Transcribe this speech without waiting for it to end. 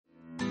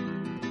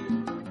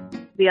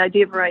the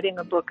idea of writing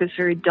a book is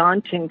very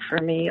daunting for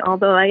me.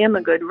 Although I am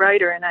a good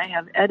writer and I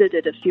have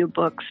edited a few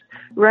books,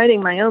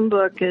 writing my own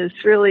book is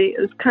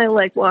kind of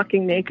like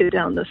walking naked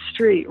down the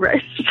street,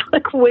 right? It's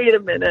like, wait a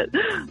minute,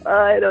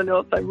 I don't know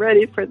if I'm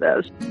ready for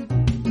this.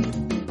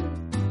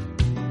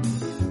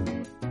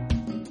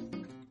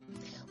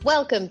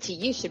 Welcome to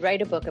You Should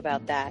Write a Book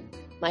About That.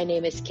 My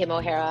name is Kim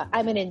O'Hara.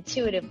 I'm an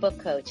intuitive book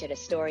coach at A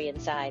Story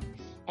Inside,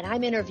 and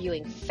I'm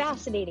interviewing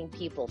fascinating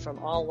people from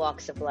all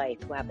walks of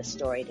life who have a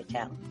story to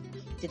tell.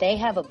 Do they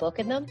have a book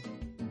in them?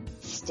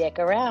 Stick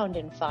around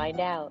and find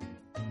out.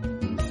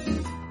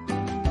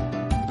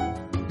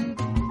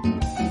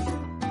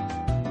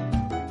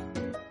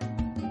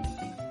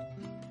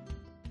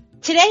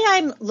 Today,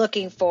 I'm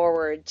looking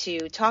forward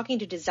to talking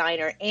to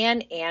designer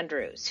Anne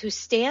Andrews, who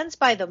stands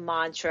by the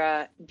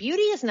mantra,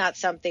 beauty is not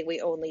something we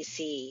only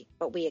see,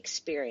 but we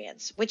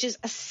experience, which is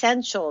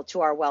essential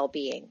to our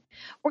well-being.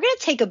 We're going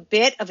to take a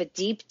bit of a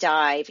deep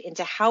dive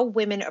into how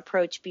women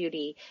approach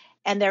beauty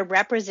and their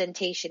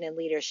representation in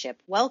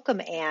leadership. Welcome,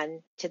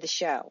 Anne, to the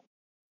show.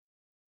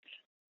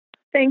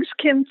 Thanks,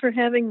 Kim, for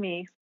having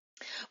me.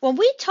 When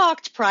we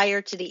talked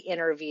prior to the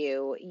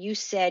interview, you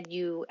said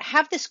you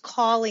have this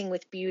calling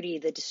with beauty,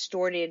 the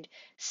distorted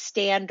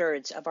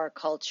standards of our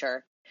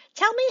culture.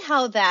 Tell me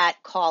how that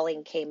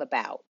calling came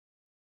about.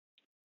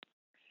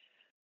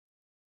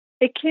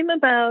 It came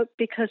about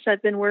because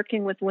I've been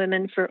working with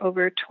women for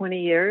over 20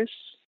 years,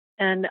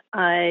 and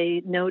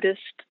I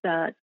noticed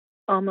that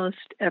almost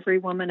every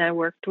woman I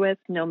worked with,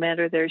 no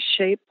matter their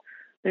shape,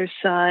 their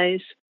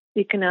size,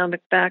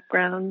 economic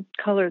background,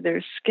 color of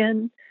their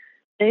skin,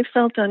 they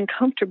felt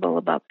uncomfortable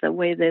about the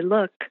way they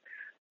look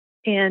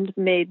and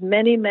made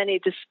many, many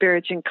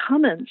disparaging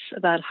comments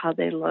about how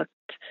they looked.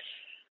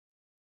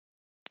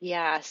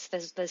 Yes,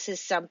 this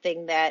is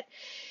something that,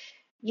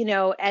 you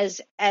know,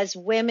 as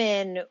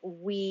women,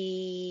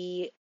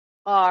 we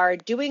are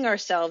doing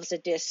ourselves a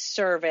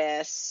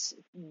disservice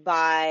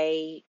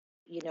by,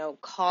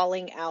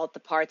 calling out the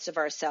parts of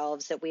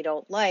ourselves that we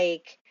don't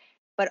like.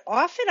 But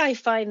often I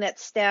find that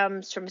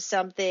stems from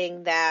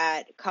something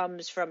that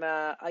comes from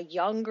a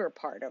younger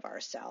part of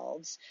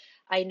ourselves.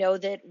 I know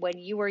that when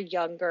you were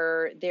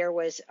younger, there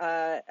was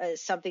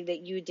something that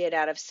you did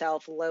out of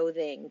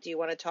self-loathing. Do you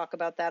want to talk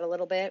about that a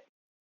little bit?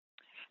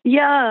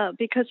 Yeah,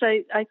 because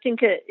I think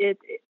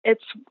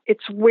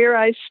it's where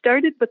I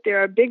started, but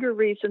there are bigger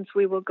reasons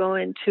we will go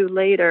into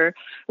later.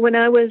 When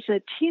I was a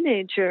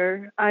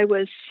teenager, I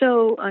was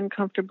so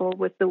uncomfortable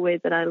with the way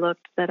that I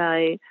looked that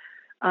I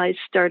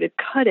started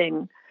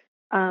cutting.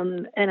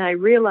 And I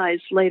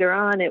realized later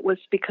on it was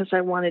because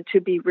I wanted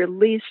to be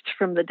released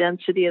from the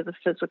density of the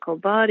physical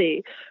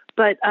body.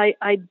 But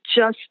I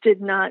just did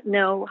not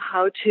know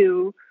how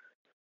to,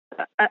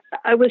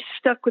 I was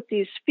stuck with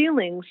these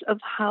feelings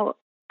of how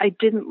I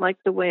didn't like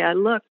the way I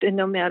looked. And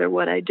no matter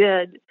what I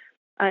did,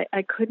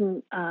 I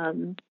couldn't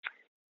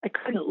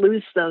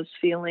lose those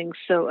feelings.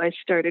 So I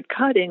started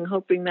cutting,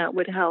 hoping that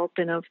would help.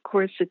 And of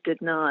course it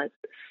did not.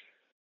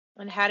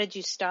 And how did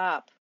you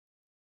stop?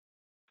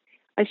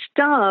 I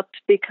stopped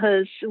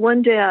because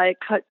one day I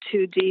cut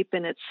too deep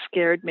and it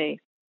scared me.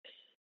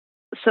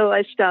 So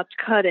I stopped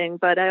cutting,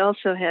 but I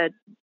also had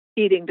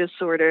eating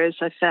disorders.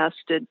 I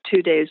fasted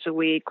 2 days a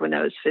week when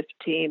I was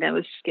 15. I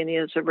was skinny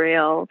as a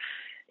rail.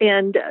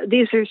 And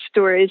these are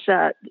stories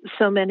that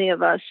so many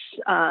of us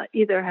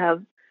either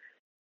have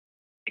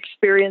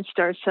experienced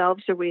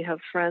ourselves or we have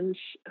friends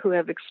who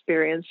have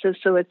experienced this.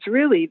 So it's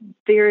really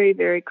very,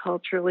 very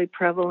culturally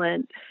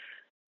prevalent.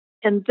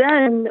 And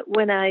then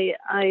when I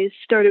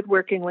started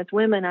working with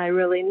women, I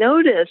really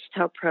noticed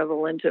how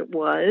prevalent it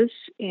was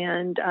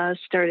and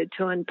started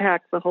to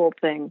unpack the whole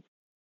thing.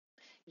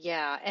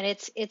 Yeah, and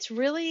it's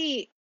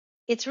really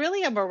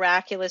a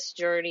miraculous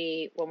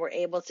journey when we're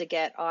able to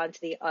get onto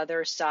the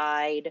other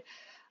side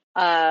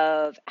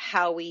of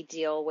how we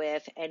deal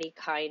with any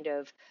kind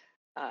of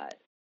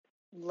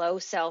low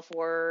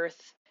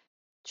self-worth,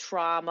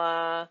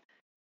 trauma,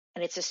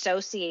 and it's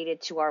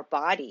associated to our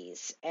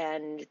bodies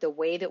and the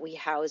way that we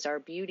house our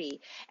beauty.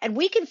 And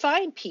we can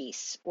find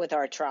peace with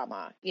our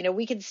trauma.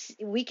 We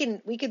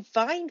can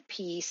find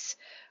peace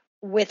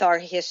with our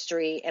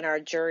history and our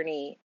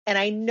journey. And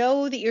I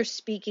know that you're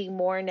speaking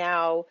more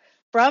now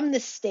from the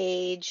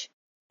stage.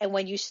 And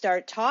when you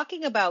start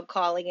talking about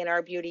calling in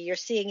our beauty, you're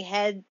seeing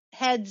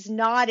heads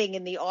nodding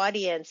in the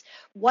audience.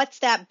 What's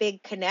that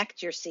big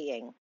connect you're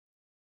seeing?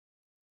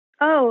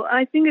 Oh,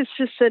 I think it's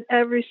just that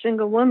every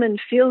single woman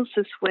feels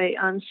this way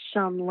on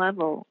some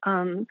level.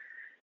 And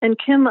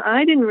Kim,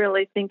 I didn't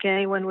really think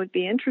anyone would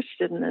be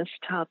interested in this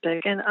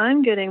topic. And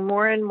I'm getting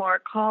more and more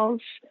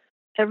calls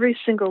every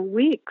single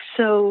week.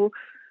 So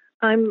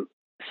I'm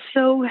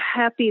so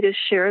happy to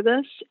share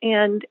this.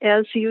 And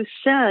as you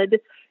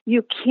said,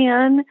 you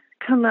can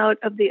come out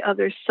of the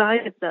other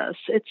side of this.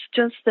 It's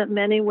just that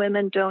many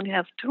women don't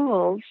have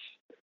tools.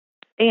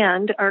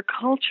 And our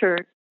culture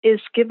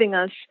is giving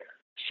us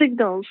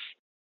signals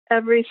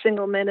every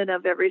single minute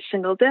of every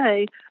single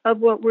day of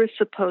what we're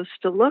supposed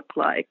to look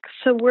like.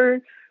 So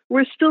we're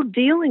still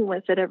dealing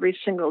with it every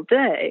single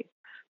day.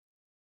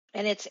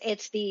 And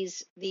it's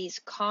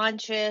these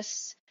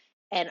conscious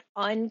and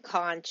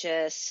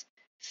unconscious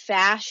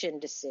fashion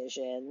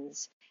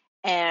decisions.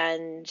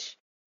 And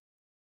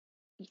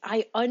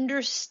I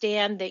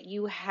understand that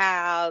you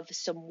have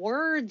some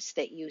words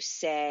that you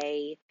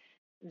say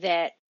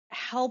that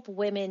help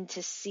women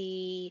to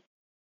see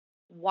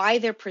why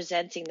they're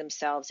presenting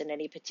themselves in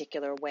any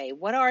particular way.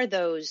 What are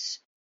those?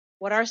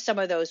 What are some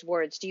of those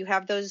words? Do you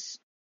have those?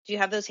 Do you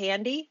have those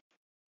handy?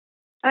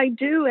 I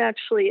do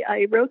actually.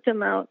 I wrote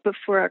them out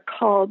before our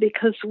call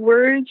because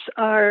words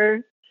are,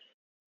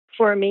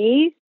 for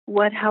me,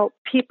 what help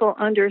people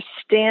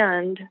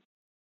understand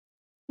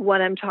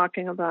what I'm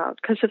talking about.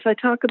 Because if I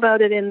talk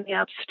about it in the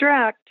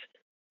abstract,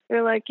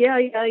 they're like,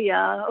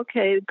 yeah,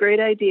 okay,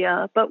 great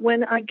idea. But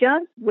when I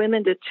get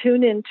women to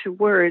tune into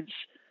words,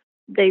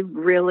 they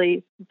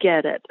really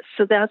get it.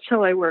 So that's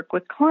how I work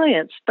with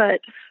clients.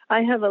 But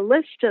I have a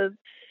list of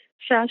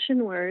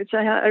fashion words.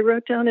 I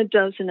wrote down a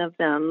dozen of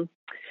them.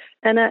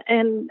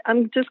 And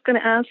I'm just going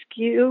to ask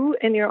you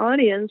and your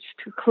audience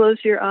to close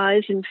your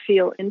eyes and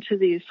feel into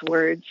these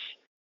words.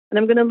 And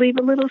I'm going to leave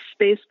a little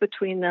space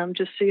between them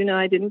just so you know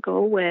I didn't go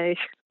away.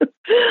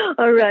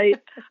 All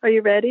right. Are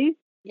you ready?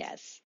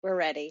 Yes, we're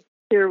ready.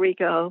 Here we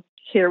go.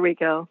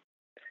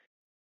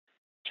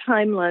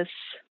 Timeless,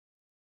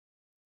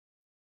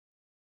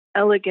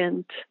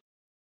 elegant,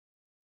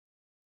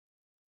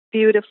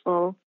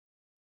 beautiful,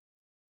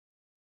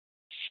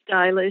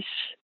 stylish,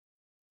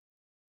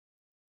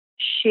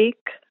 chic,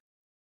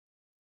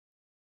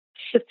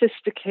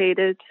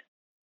 sophisticated,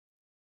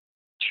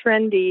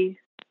 trendy,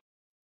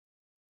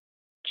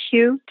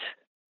 cute,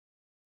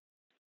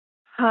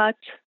 hot,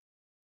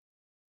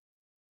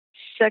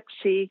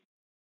 sexy,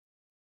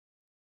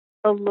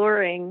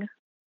 alluring,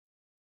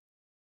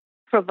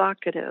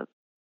 provocative.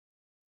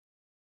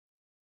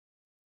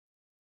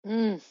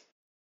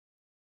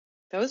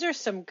 Those are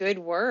some good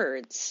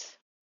words.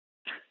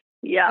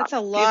 Yeah. That's a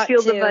Do you lot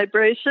feel the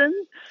vibration?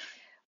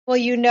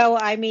 Well,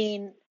 I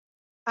mean,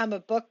 I'm a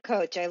book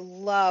coach. I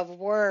love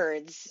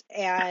words,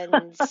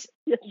 and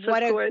yes,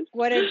 what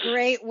a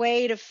great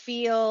way to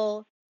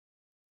feel.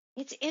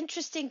 It's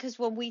interesting because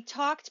when we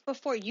talked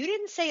before, you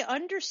didn't say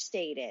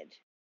understated.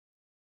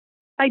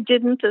 I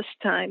didn't this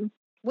time.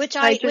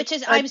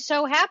 I'm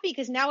so happy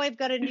because now I've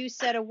got a new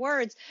set of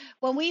words.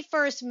 When we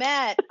first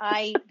met,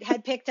 I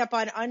had picked up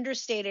on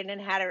understated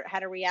and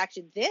had a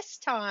reaction. This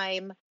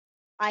time,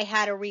 I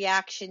had a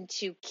reaction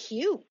to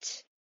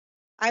cute.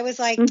 I was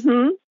like,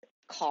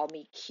 call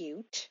me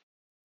cute.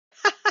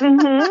 I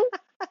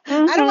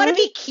don't want to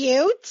be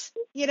cute,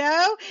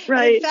 Right.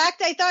 And in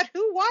fact, I thought,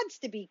 who wants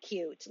to be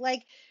cute? So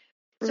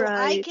right.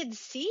 I could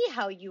see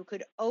how you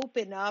could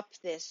open up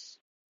this,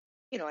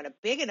 in a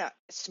big enough,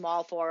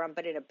 small forum,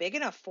 but in a big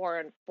enough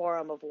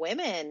forum of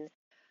women,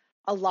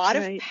 a lot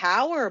right. of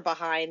power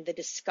behind the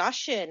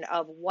discussion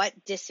of what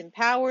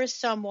disempowers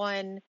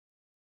someone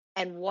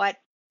and what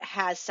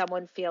has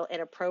someone feel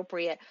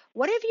inappropriate.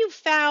 What have you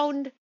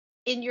found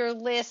in your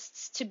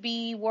lists to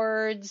be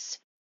words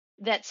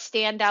that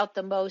stand out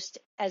the most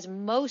as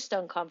most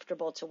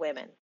uncomfortable to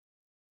women?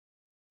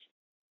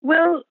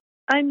 Well,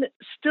 I'm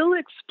still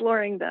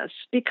exploring this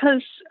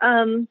because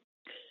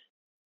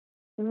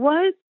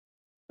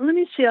let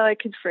me see how I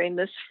could frame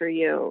this for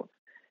you.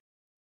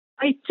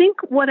 I think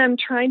what I'm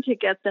trying to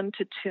get them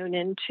to tune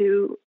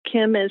into,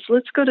 Kim, is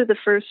let's go to the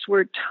first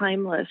word,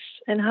 timeless,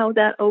 and how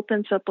that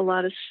opens up a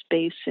lot of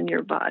space in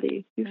your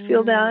body. You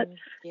feel that?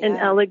 Yeah. And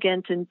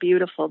elegant and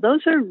beautiful.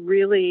 Those are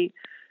really,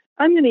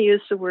 I'm going to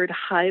use the word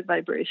high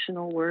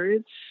vibrational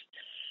words.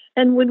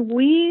 And when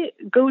we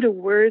go to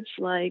words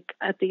like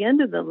at the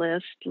end of the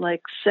list,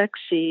 like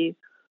sexy,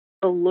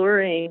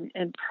 alluring,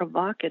 and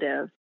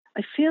provocative,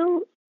 I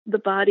feel the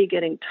body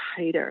getting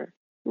tighter.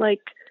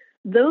 Like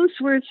those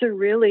words are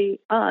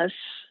really us.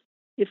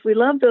 If we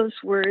love those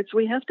words,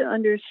 we have to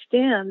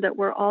understand that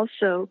we're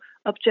also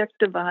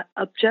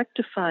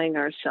objectifying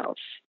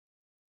ourselves.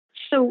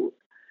 So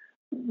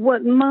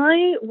what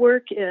my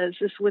work is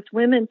with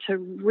women to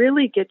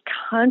really get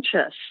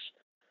conscious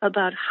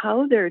about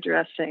how they're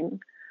dressing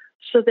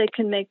so they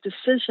can make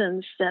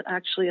decisions that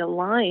actually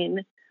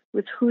align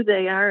with who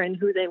they are and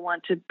who they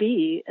want to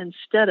be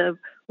instead of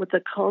what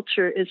the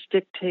culture is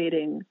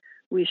dictating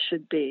we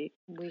should be.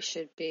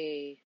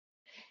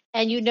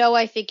 And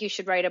I think you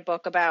should write a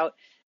book about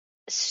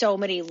so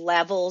many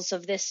levels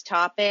of this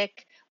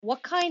topic.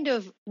 What kind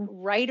of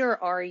writer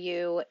are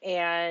you,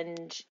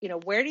 and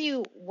where do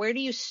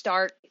you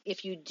start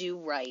if you do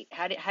write?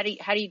 How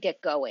do you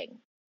get going?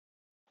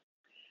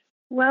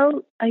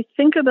 Well, I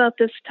think about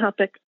this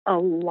topic a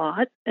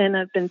lot, and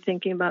I've been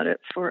thinking about it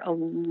for a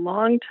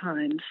long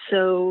time.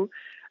 So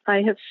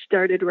I have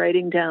started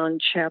writing down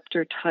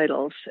chapter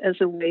titles as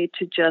a way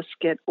to just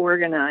get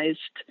organized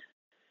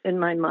in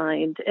my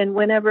mind. And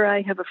whenever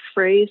I have a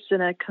phrase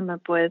that I come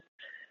up with,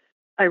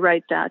 I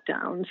write that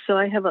down. So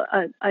I have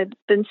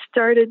I've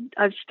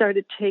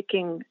started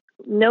taking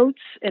notes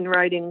and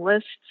writing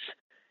lists,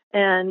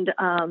 and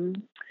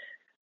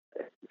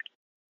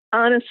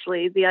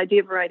honestly, the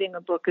idea of writing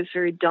a book is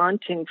very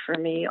daunting for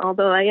me,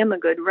 although I am a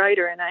good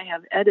writer and I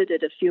have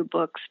edited a few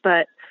books.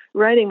 But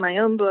writing my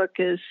own book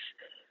is,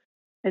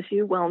 as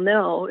you well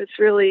know, it's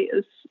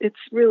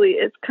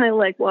kind of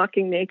like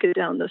walking naked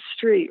down the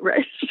street,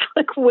 right? It's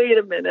like, wait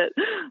a minute,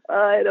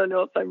 I don't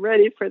know if I'm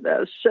ready for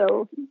this.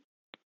 So,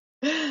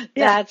 yeah.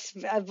 That's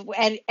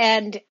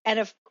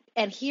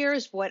and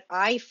here's what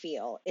I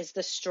feel is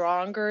the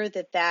stronger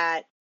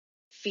that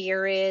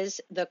fear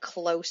is, the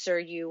closer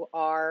you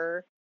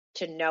are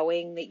to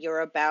knowing that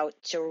you're about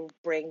to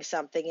bring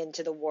something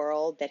into the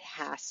world that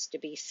has to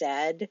be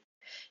said.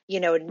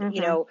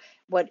 Mm-hmm.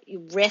 What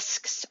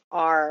risks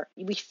are,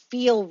 we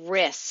feel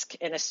risk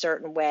in a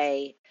certain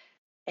way,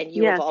 and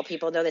you of Yes. all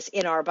people know this,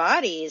 in our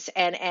bodies,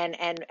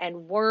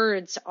 and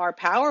words are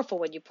powerful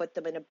when you put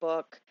them in a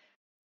book.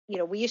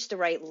 We used to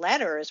write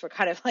letters. We're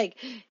kind of like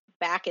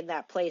back in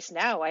that place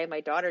now.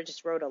 My daughter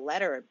just wrote a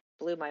letter. It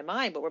blew my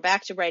mind, but we're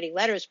back to writing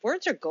letters.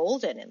 Words are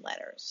golden in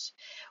letters.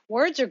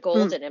 Words are Mm.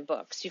 golden in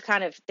books.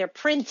 They're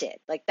printed.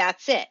 Like,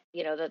 that's it.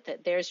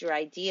 There's your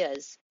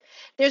ideas.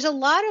 There's a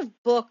lot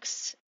of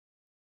books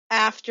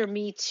after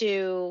Me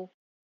Too,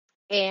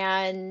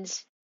 and,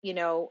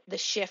 the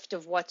shift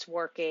of what's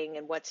working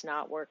and what's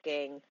not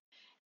working.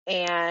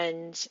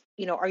 And,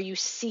 are you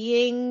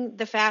seeing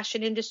the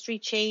fashion industry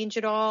change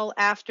at all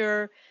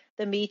after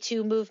the Me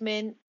Too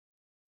movement?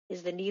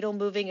 Is the needle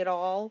moving at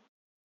all?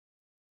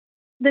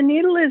 The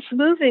needle is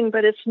moving,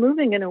 but it's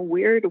moving in a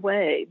weird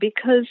way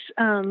because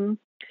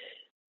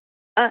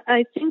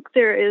I think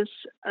there is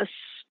a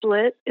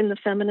split in the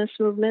feminist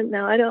movement.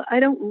 Now, I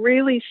don't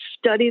really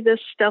study this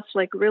stuff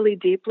like really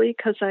deeply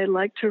because I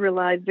like to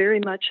rely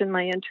very much on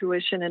my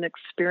intuition and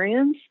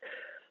experience.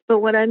 But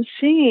what I'm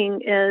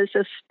seeing is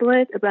a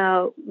split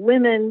about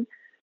women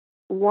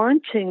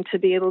wanting to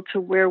be able to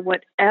wear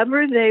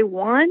whatever they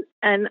want,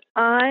 and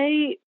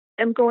I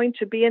am going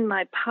to be in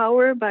my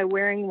power by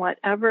wearing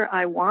whatever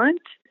I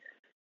want.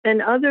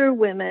 And other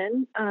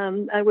women,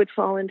 I would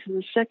fall into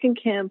the second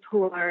camp,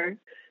 who are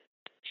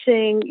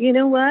saying, you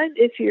know what,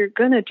 if you're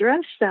going to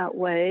dress that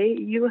way,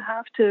 you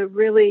have to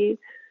really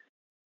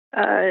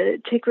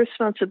take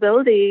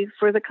responsibility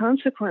for the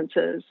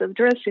consequences of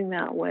dressing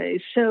that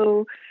way.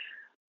 So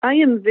I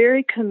am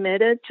very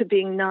committed to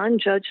being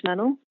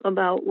non-judgmental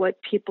about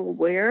what people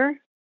wear,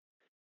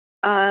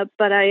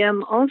 but I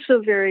am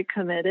also very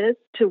committed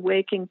to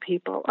waking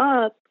people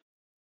up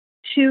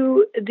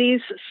to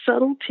these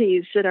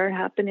subtleties that are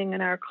happening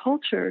in our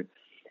culture.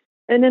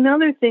 And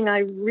another thing I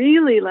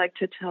really like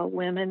to tell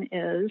women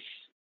is,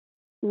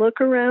 look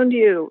around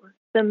you.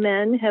 The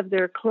men have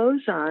their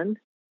clothes on,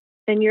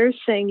 and you're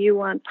saying you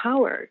want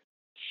power.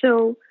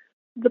 So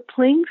the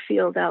playing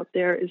field out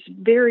there is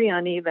very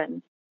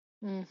uneven.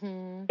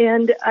 Mm-hmm.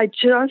 And I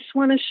just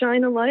want to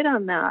shine a light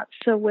on that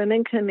so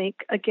women can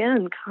make,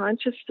 again,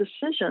 conscious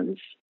decisions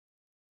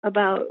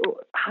about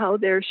how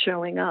they're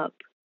showing up.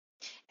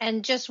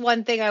 And just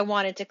one thing I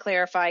wanted to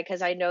clarify,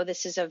 because I know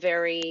this is a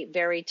very,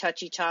 very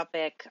touchy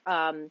topic.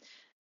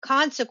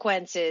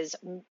 Consequences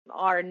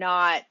are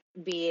not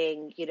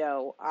being,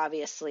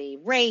 obviously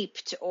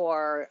raped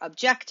or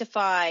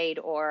objectified,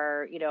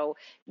 or,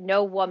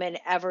 no woman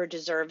ever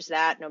deserves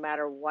that, no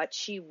matter what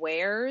she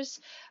wears.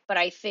 But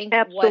I think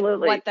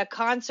Absolutely. what the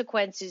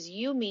consequences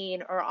you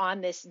mean are on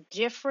this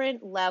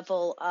different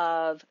level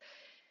of,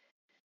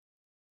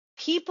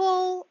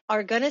 people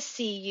are going to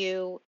see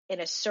you in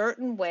a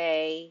certain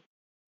way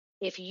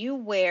if you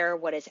wear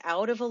what is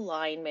out of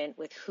alignment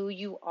with who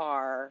you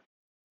are,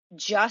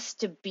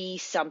 just to be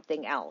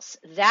something else.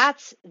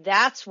 That's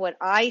what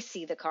I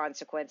see the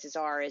consequences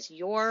are, is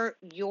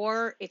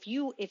if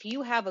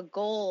you have a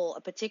goal,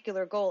 a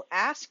particular goal,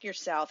 ask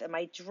yourself, am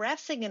I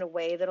dressing in a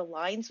way that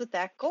aligns with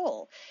that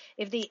goal?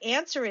 If the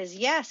answer is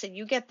yes, and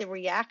you get the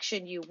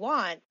reaction you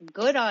want,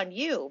 good on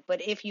you.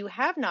 But if you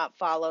have not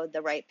followed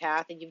the right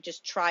path and you've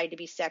just tried to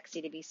be sexy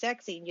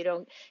and you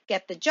don't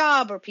get the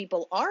job, or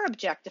people are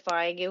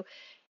objectifying you,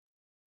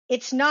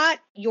 it's not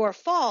your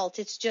fault.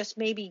 It's just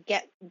maybe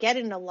get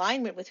in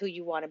alignment with who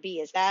you want to be.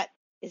 Is that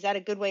a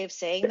good way of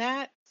saying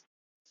that?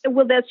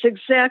 Well, that's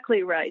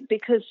exactly right.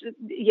 Because,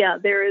 yeah,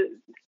 there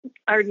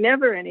are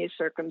never any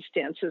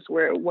circumstances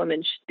where a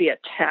woman should be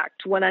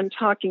attacked. What I'm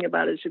talking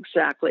about is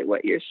exactly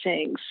what you're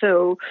saying.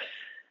 So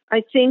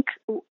I think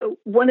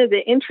one of the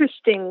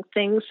interesting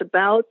things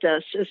about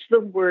this is the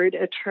word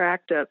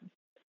attractive.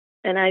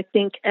 And I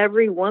think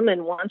every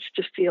woman wants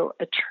to feel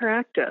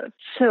attractive.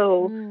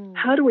 So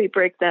how do we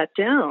break that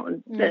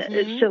down?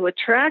 Mm-hmm. So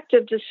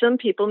attractive to some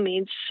people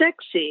means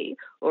sexy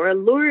or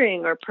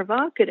alluring or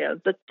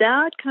provocative, but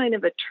that kind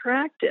of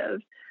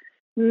attractive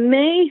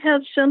may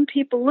have some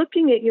people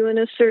looking at you in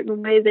a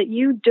certain way that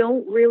you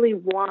don't really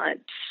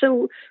want.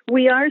 So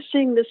we are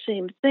saying the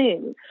same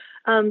thing.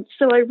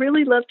 So I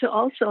really love to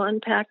also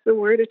unpack the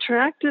word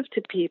attractive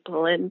to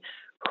people, and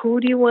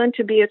who do you want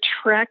to be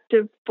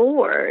attractive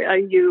for? Are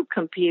you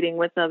competing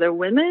with other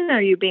women?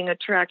 Are you being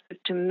attractive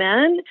to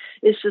men?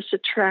 Is this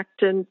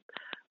attractive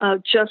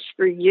just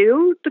for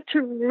you? But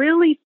to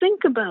really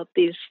think about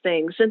these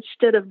things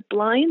instead of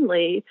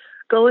blindly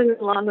going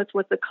along with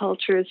what the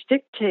culture is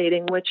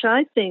dictating, which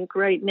I think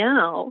right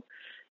now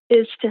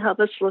is to have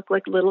us look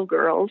like little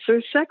girls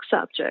or sex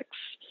objects.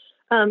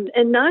 And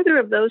neither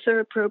of those are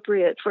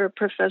appropriate for a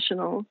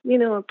professional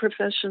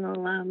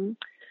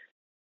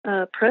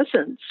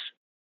presence.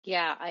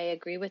 Yeah, I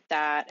agree with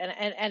that.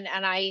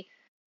 And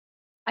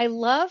I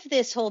love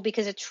this whole,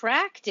 because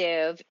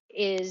attractive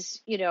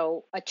is,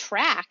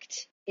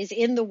 attract is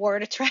in the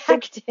word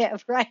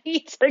attractive, right?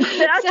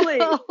 Exactly.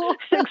 So,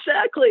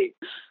 Exactly.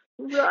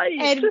 Right.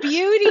 and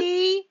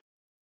beauty,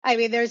 I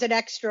mean, there's an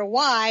extra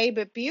Y,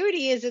 but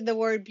beauty is in the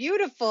word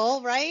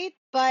beautiful, right?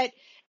 But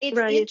it's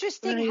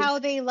interesting how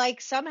they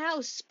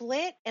somehow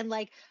split, and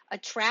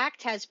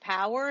attract has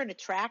power and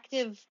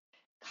attractive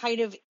kind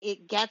of,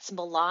 it gets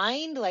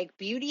maligned. Like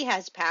beauty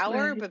has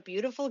power, but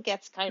beautiful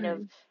gets kind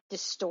of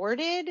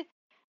distorted.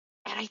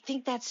 And I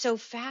think that's so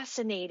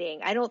fascinating.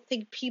 I don't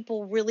think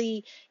people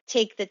really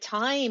take the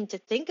time to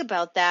think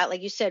about that.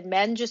 Like you said,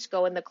 men just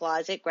go in the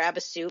closet, grab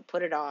a suit,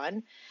 put it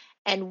on,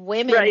 and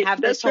women have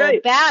this whole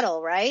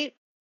battle, right?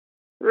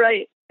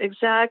 Right,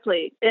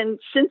 exactly. And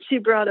since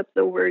you brought up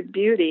the word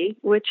beauty,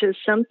 which is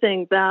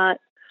something that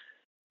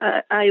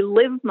I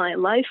live my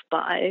life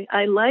by,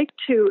 I like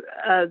to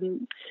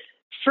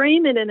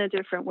frame it in a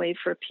different way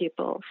for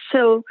people.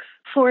 So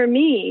for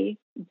me,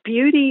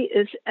 beauty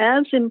is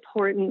as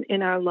important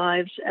in our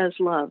lives as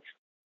love.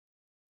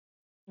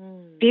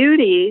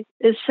 Beauty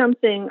is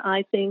something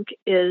I think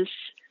is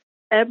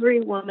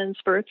every woman's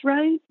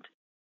birthright.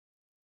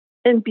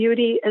 And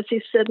beauty, as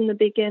you said in the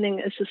beginning,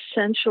 is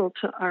essential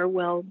to our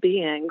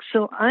well-being.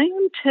 So I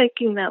am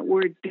taking that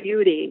word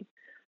beauty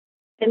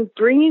and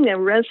bringing a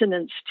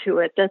resonance to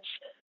it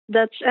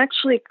that's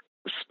actually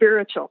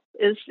spiritual,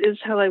 is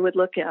how I would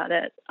look at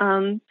it.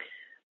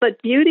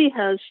 But beauty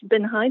has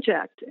been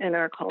hijacked in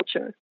our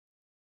culture,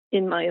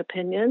 in my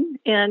opinion,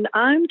 and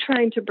I'm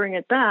trying to bring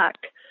it back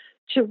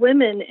to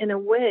women in a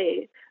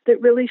way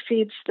that really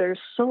feeds their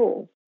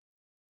soul.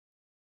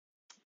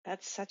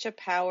 That's such a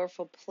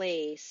powerful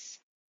place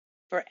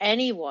for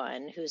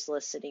anyone who's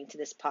listening to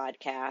this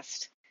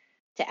podcast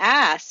to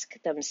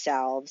ask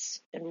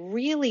themselves, and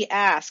really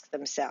ask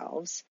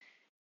themselves,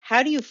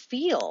 how do you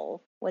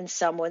feel when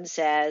someone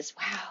says,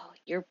 wow,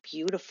 you're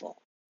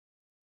beautiful?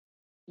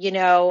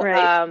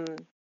 Wow,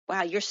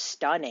 you're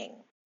stunning.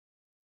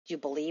 Do you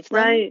believe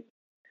them? Right.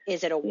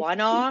 Is it a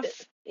one-off?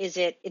 Does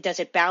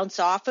it bounce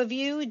off of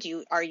you?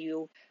 Are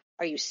you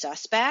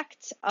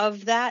suspect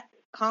of that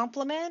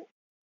compliment?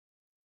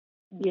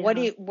 Yeah. What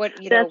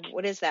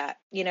is that?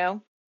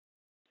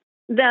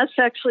 That's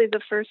actually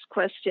the first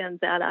question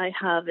that I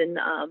have in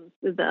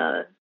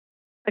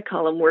I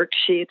call them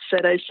worksheets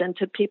that I send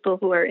to people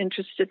who are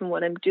interested in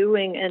what I'm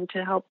doing, and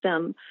to help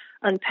them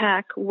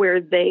unpack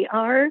where they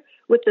are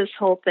with this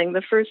whole thing.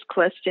 The first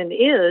question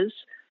is,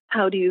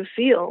 how do you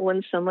feel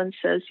when someone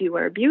says you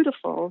are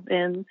beautiful?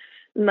 And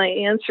my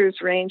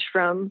answers range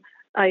from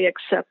I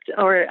accept,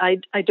 or I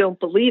don't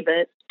believe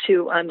it,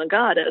 to I'm a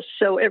goddess.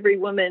 So every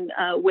woman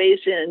weighs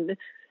in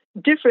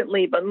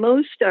differently, but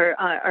most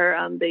are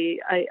on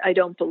the I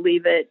don't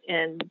believe it,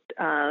 and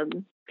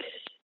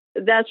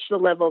that's the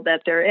level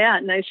that they're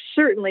at, and I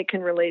certainly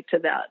can relate to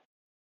that.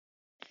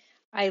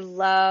 I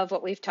love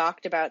what we've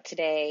talked about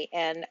today,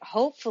 and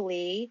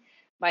hopefully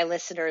my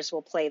listeners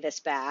will play this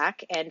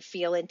back and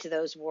feel into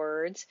those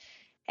words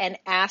and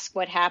ask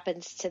what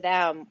happens to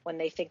them when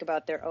they think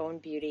about their own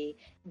beauty.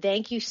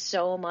 Thank you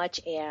so much,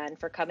 Anne,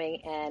 for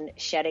coming and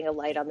shedding a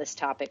light on this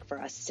topic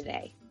for us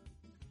today.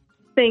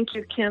 Thank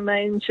you, Kim. I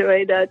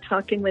enjoyed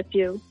talking with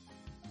you.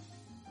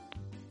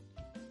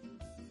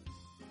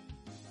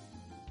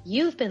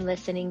 You've been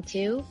listening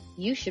to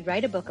You Should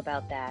Write a Book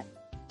About That.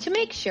 To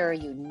make sure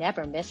you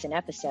never miss an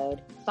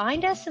episode,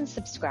 find us and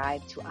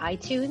subscribe to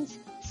iTunes,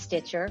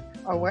 Stitcher,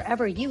 or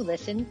wherever you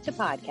listen to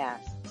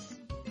podcasts.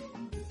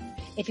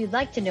 If you'd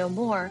like to know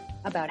more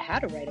about how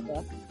to write a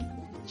book,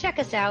 check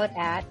us out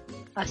at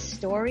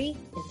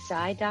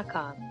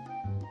astoryinside.com.